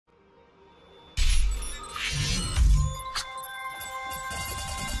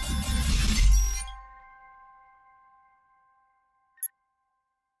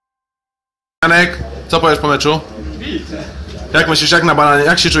Janek, co powiesz po meczu? Jak myślisz, jak na bananie?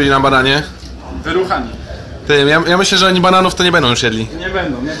 Jak się czuli na bananie? Wyruchani. Ty, ja myślę, że oni bananów to nie będą już jedli. Nie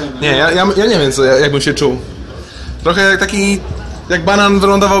będą. Nie, ja nie wiem, jak bym się czuł. Trochę jak taki... Jak banan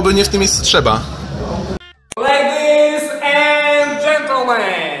wylądowałby nie w tym miejscu trzeba. Ladies and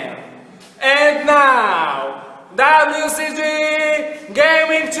gentlemen, and now, WCG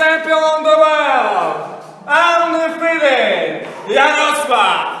Gaming Champion of the World, undefeated,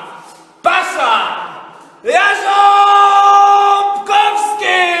 Jarosław Pasza Jarząbkowski!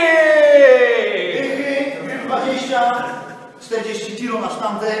 20-40 kg na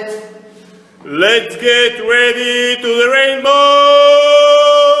sztandę. Let's get ready to the rainbow!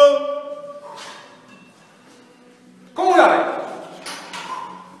 Kulaj!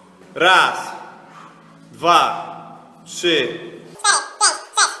 Raz, dwa, trzy.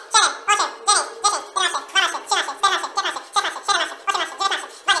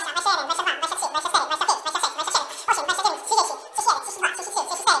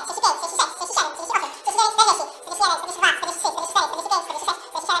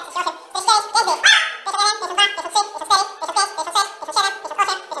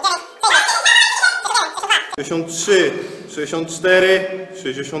 Trzy, 64,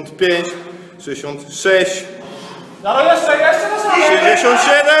 65, 66, No jeszcze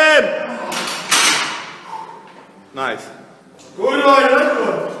 67! Nice. Kurwa,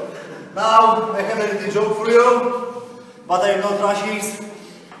 rekord! Now, I have a little joke for you, but I'm not racist.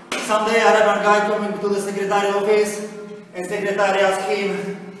 Someday I have a guy coming to the secretary office, and secretary asks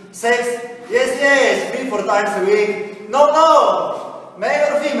him, sex? Yes, 3-4 times a week. No, male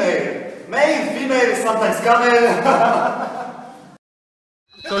or female? Male, female, sometimes camel.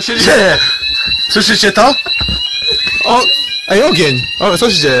 Co się dzieje? Słyszycie to? O! Ej, ogień! O,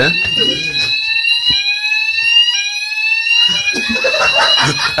 co się dzieje?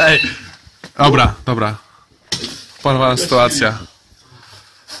 Ej! Dobra. Panowa sytuacja.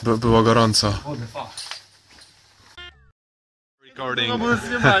 Było gorąco. Recording.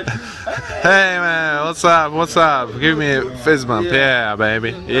 Hey man, what's up? Give me fist bump, yeah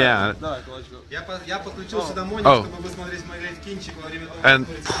baby, yeah. Я подключился до монитора, чтобы посмотреть мои кинчик во время того, And...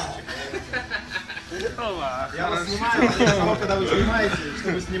 Я вас снимаю, когда вы снимаете,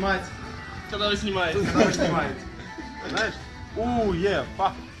 чтобы снимать. Когда вы снимаете? Знаешь?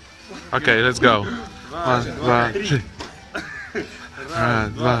 Okay, let's go. 1, 2, 3.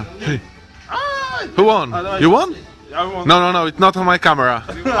 1, 2, 3. Who won? You won? No, it's not on my camera.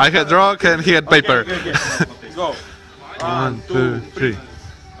 I had rock and he had paper. Okay. Go. 1, 2, 3.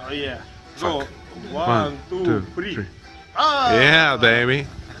 Oh yeah. Go. 1, 2, 3. Ah! Yeah, baby.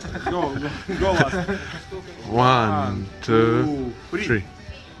 Go last. 1, 2, 3.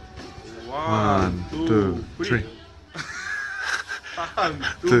 1, 2, 3.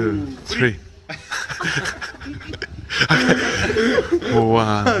 2, 3.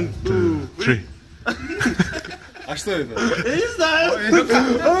 1, 2, 3. А что это? Я не знаю.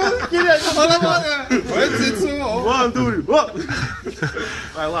 One, two,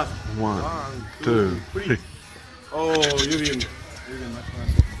 last. 1, 2, 3. Oh, you win.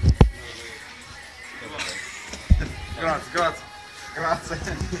 Grazie.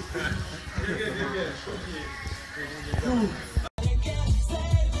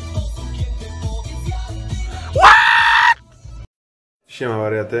 Siema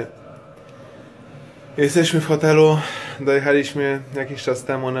wariaty. Jesteśmy w hotelu, dojechaliśmy jakiś czas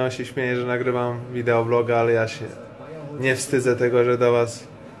temu. Neo się śmieje, że nagrywam wideobloga, ale ja się nie wstydzę tego, że do was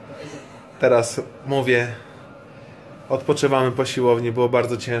teraz mówię. Odpoczywamy po siłowni, było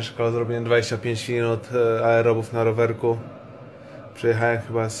bardzo ciężko, zrobiłem 25 minut aerobów na rowerku. Przejechałem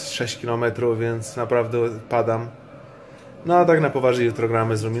chyba z 6 km, więc naprawdę padam. No a tak na poważnie jutro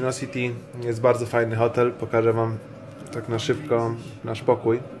gramy z Luminosity. Jest bardzo fajny hotel, pokażę wam tak na szybko nasz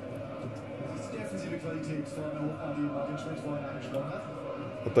pokój.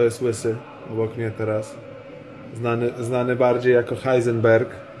 To jest Łysy obok mnie teraz. Znany bardziej jako Heisenberg.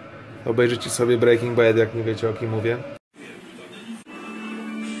 Obejrzyjcie sobie Breaking Bad, jak nie wiecie, o kim mówię.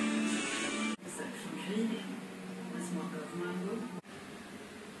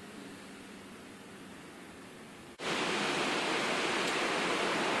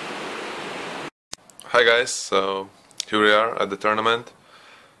 Hi guys, so here we are at the tournament.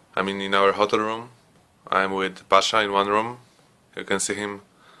 I'm in our hotel room. I'm with Pasha in one room. You can see him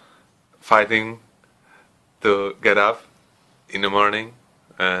fighting to get up in the morning,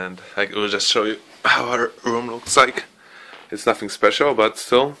 and I will just show you how our room looks like. It's nothing special, but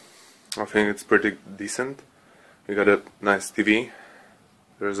still I think it's pretty decent. We got a nice TV.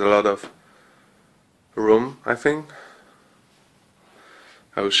 There's a lot of room, I think.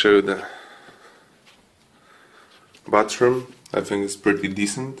 I will show you bathroom. I think it's pretty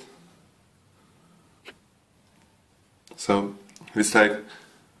decent. So it's like,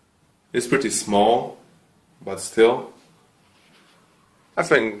 it's pretty small, but still I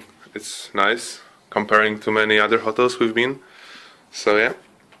think it's nice comparing to many other hotels we've been. So yeah,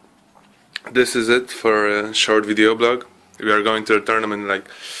 this is it for a short video blog. We are going to return them in like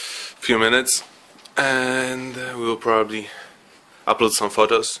a few minutes, and we'll probably upload some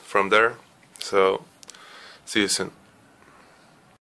photos from there. So see you soon.